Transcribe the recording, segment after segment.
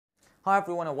Hi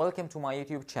everyone and welcome to my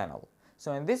YouTube channel.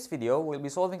 So in this video we'll be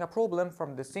solving a problem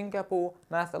from the Singapore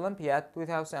Math Olympiad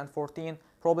 2014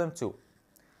 problem 2.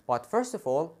 But first of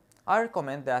all, I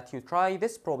recommend that you try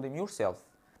this problem yourself,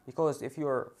 because if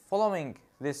you're following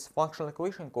this functional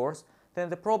equation course,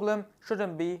 then the problem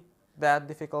shouldn't be that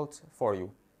difficult for you.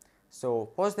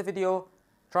 So pause the video,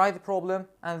 try the problem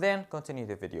and then continue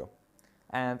the video.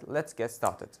 And let's get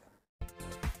started.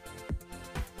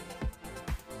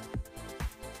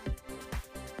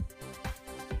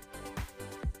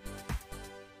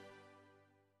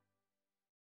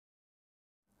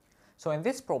 So in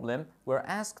this problem, we're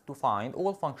asked to find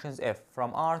all functions f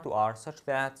from R to R such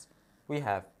that we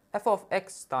have f of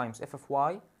x times f of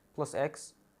y plus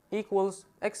x equals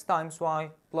x times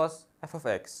y plus f of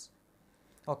x.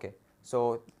 Okay,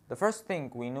 so the first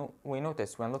thing we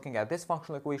notice when looking at this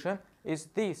functional equation is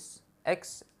this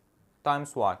x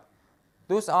times y.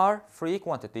 Those are free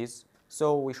quantities,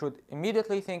 so we should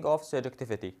immediately think of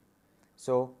surjectivity.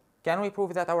 So can we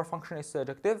prove that our function is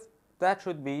surjective? That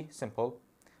should be simple.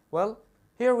 Well,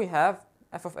 here we have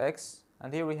f of x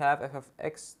and here we have f of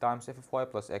x times f of y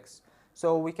plus x.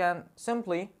 So we can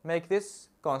simply make this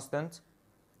constant.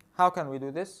 How can we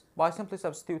do this? By simply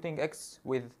substituting x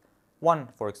with 1,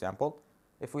 for example.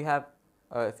 If we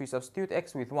substitute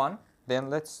x with 1, then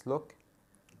let's look.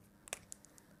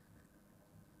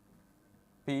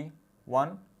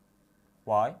 P1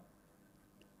 y,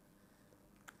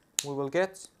 we will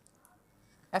get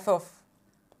f of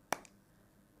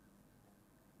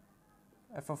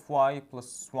y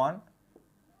plus 1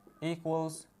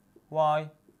 equals y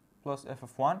plus f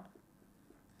of 1.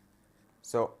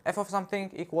 So f of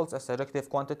something equals a surjective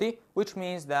quantity, which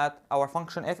means that our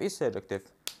function f is surjective.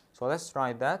 So let's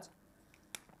write that.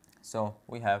 So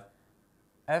we have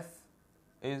f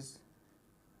is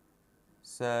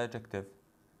surjective.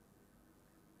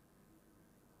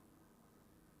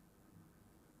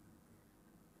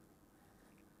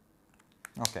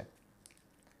 Okay.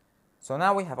 So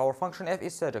now we have our function f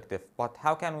is surjective, but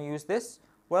how can we use this?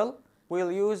 Well,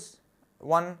 we'll use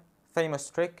one famous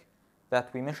trick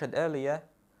that we mentioned earlier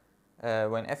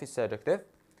when f is surjective.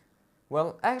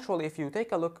 Well, actually, if you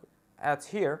take a look at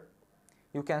here,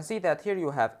 you can see that here you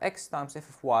have x times f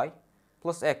of y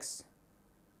plus x.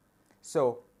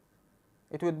 So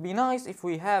it would be nice if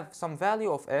we have some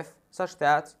value of f such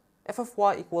that f of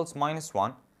y equals minus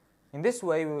 1. In this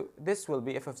way, this will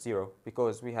be f of 0,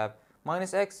 because we have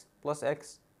minus x plus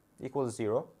x equals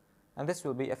 0, and this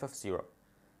will be f of 0.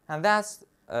 And that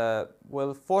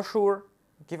will for sure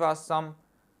give us some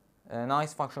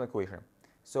nice functional equation.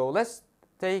 So let's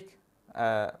take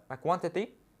a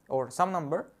quantity or some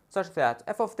number such that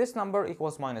f of this number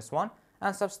equals minus 1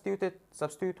 and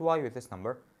substitute y with this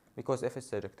number, because f is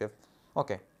surjective.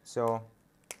 Okay, so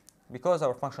because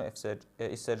our function f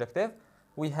is surjective,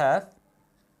 we have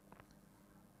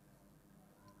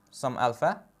some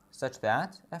alpha such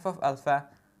that f of alpha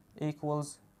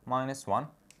equals minus 1,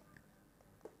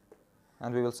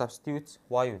 and we will substitute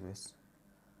y with this.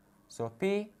 So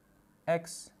p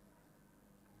x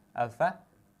alpha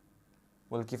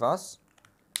will give us,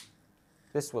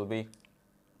 this will be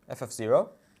f of 0.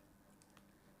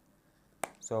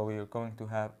 So we are going to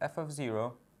have f of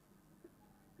 0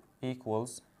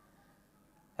 equals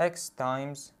x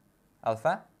times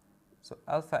alpha, so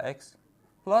alpha x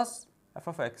plus f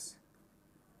of x.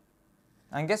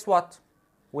 And guess what?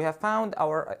 We have found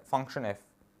our function f.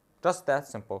 Just that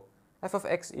simple. F of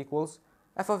x equals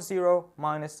f of 0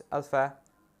 minus alpha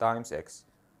times x.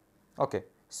 Okay,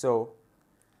 so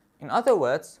in other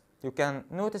words, you can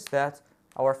notice that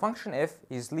our function f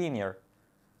is linear,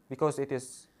 because it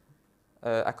is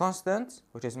a constant,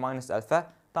 which is minus alpha,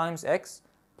 times x,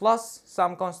 plus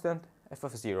some constant f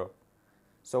of 0.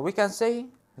 So we can say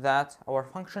that our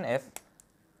function f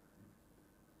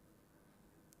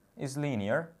is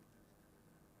linear,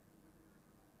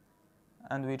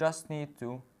 and we just need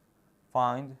to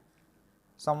find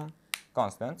some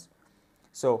constants.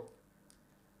 So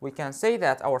we can say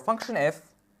that our function f,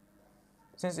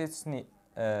 since it's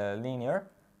linear,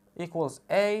 equals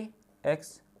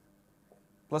ax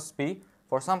plus b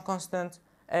for some constant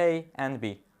a and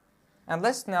b. And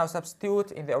let's now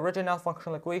substitute in the original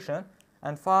functional equation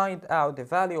and find out the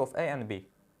value of a and b.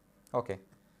 Okay,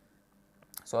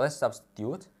 so let's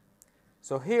substitute.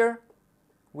 So here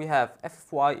we have f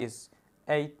of y is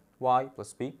ay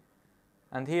plus b,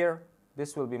 and here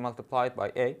this will be multiplied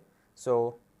by a.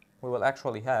 So we will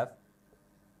actually have,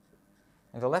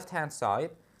 in the left hand side,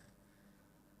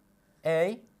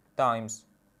 a times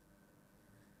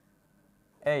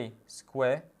a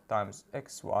square times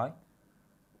xy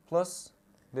plus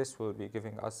this will be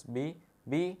giving us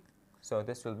b, so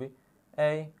this will be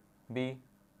a, b,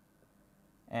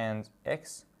 and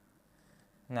x.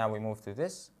 Now we move to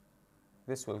this.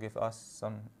 This will give us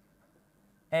some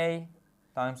a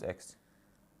times x.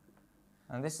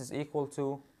 And this is equal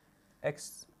to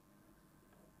x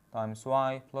times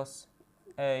y plus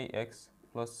ax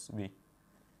plus b.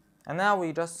 And now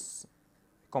we just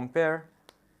compare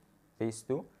these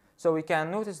two. So we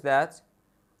can notice that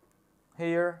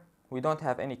here we don't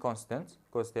have any constant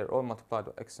because they're all multiplied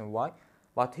by x and y.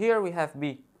 But here we have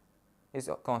b is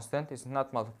a constant, it's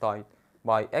not multiplied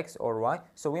by x or y.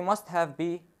 So we must have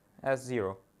b as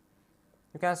 0.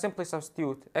 You can simply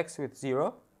substitute x with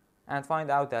 0 and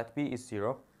find out that b is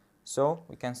 0. So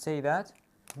we can say that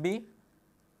b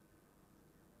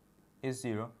is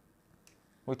 0,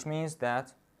 which means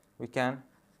that we can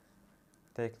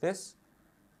take this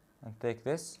and take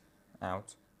this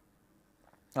out.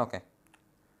 Okay.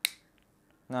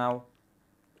 Now,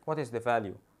 what is the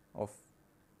value of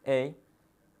a?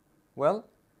 Well,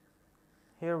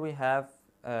 here we have,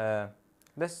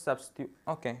 let's substitute,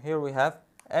 okay, here we have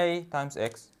a times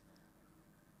x,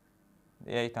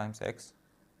 the a times x.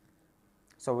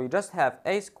 So we just have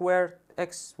a squared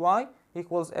xy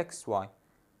equals xy,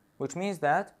 which means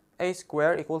that a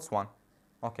squared equals 1.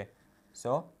 Okay,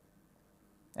 so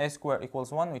a squared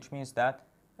equals 1, which means that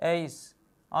a is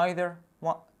either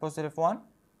positive 1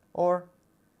 or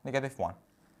negative 1.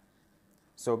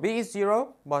 So b is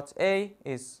 0, but a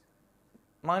is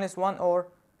minus 1 or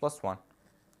plus 1,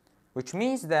 which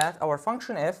means that our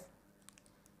function f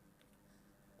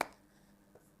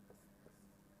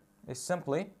is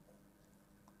simply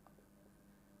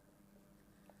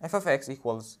f of x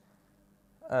equals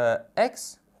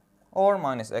x or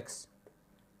minus x.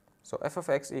 So f of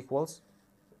x equals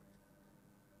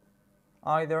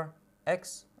either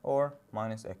x or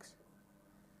minus x.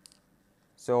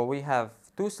 So we have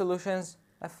two solutions,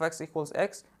 f of x equals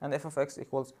x and f of x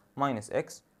equals minus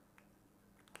x.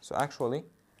 So actually,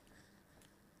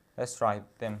 let's write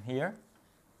them here.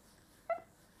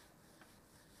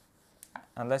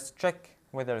 And let's check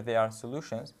whether they are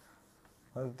solutions.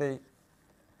 Well, they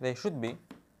should be.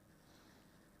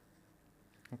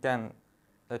 You can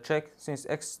check since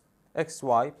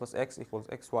xy plus x equals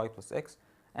xy plus x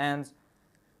and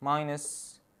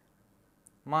xy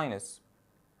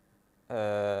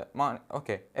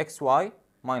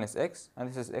minus x, and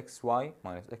this is xy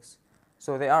minus x.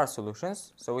 So they are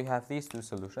solutions. So we have these two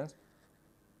solutions.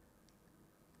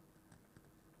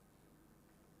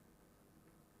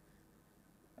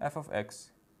 F of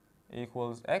x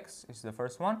equals x is the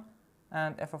first one,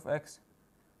 and f of x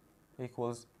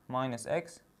equals minus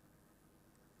x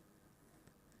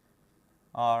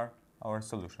are our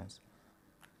solutions.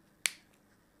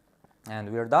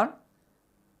 And we are done?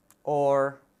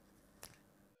 Or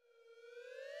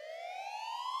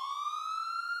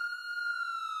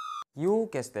you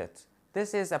guessed it,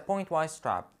 this is a pointwise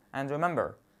trap. And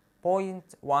remember,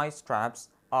 pointwise traps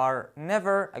are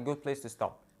never a good place to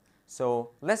stop.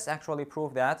 So let's actually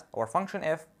prove that our function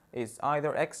f is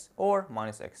either x or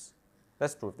minus x.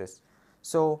 Let's prove this.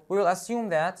 So we will assume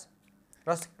that,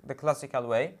 just the classical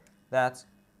way, that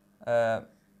f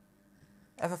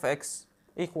of x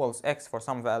equals x for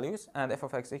some values and f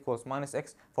of x equals minus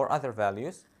x for other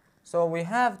values. So we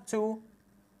have two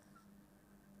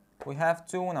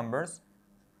numbers,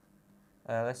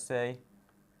 let's say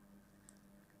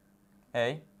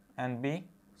a and b,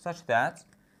 such that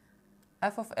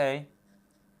f of a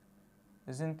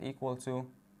isn't equal to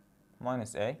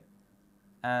minus a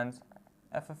and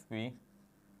f of b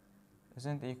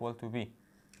isn't equal to b.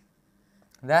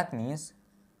 That means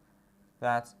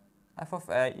that f of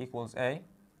a equals a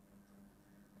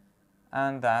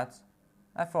and that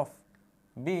f of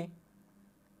b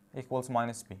equals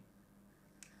minus b.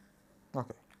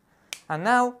 Okay. And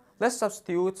now let's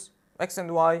substitute x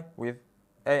and y with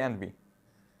a and b.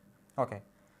 Okay.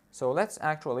 So let's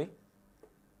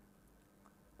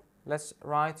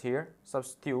write here,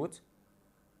 substitute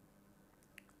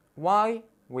y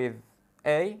with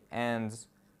a and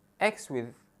x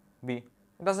with b.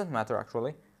 It doesn't matter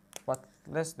actually, but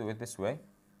let's do it this way.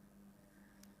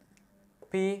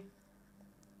 P,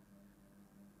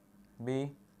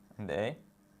 b, and a.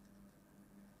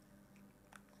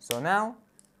 So now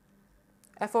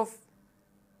f of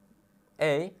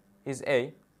a is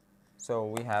a, so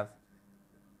we have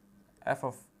f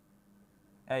of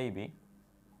ab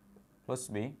plus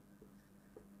b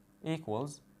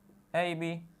equals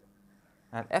ab,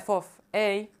 and f of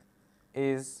a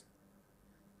is,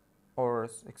 or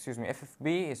excuse me, f of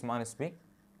b is minus b.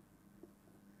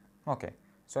 Okay,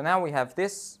 so now we have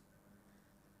this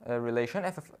relation,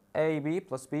 f of ab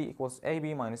plus b equals ab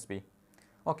minus b.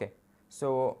 Okay,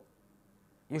 so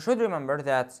you should remember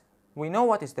that we know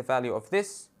what is the value of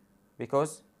this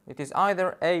because it is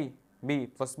either ab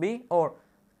plus b or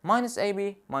minus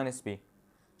ab minus b.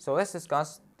 So let's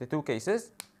discuss the two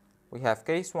cases. We have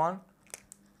case 1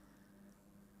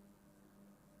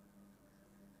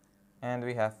 and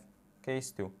we have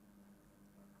case 2.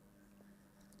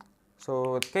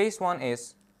 So case 1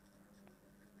 is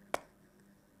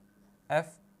f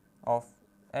of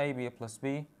ab plus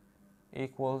b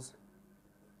equals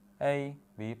ab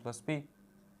plus b,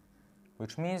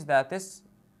 which means that this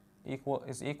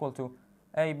is equal to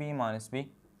ab minus b,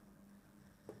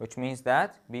 which means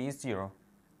that b is 0.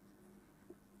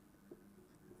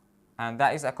 And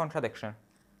that is a contradiction.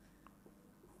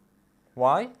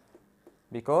 Why?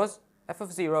 Because f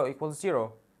of 0 equals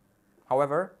 0.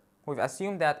 However, we've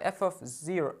assumed that f of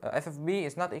b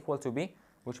is not equal to b,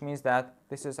 which means that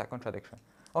this is a contradiction.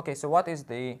 Okay, so what is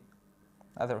the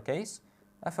other case?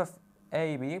 F of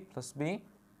ab plus b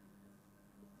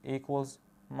equals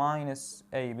minus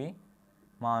ab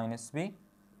minus b,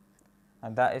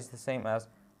 and that is the same as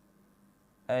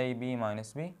ab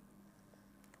minus b,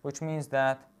 which means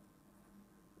that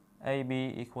ab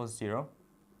equals 0,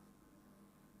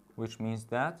 which means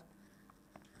that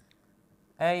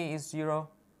a is 0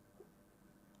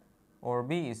 or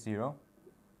b is 0,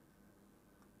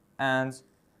 and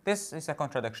this is a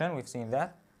contradiction, we've seen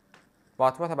that.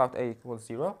 But what about a equals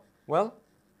 0? Well,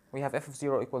 we have f of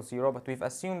 0 equals 0, but we've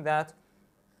assumed that,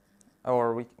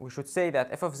 or we should say that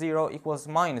f of 0 equals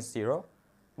minus 0,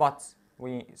 but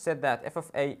we said that f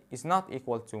of a is not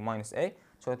equal to minus a,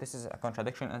 so this is a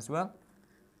contradiction as well.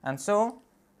 And so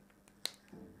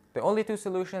the only two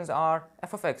solutions are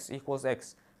f of x equals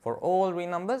x for all real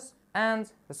numbers,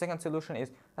 and the second solution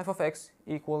is f of x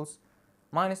equals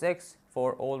minus x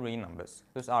for all real numbers.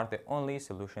 Those are the only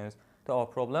solutions to our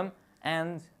problem,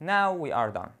 and now we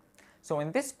are done. So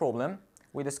in this problem,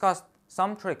 we discussed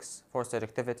some tricks for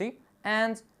surjectivity,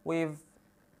 and we've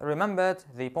remembered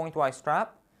the pointwise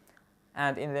trap,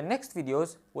 and in the next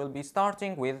videos, we'll be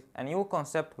starting with a new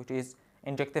concept, which is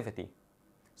injectivity.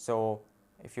 So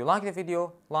if you like the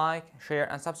video, like, share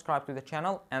and subscribe to the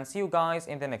channel, and see you guys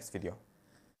in the next video.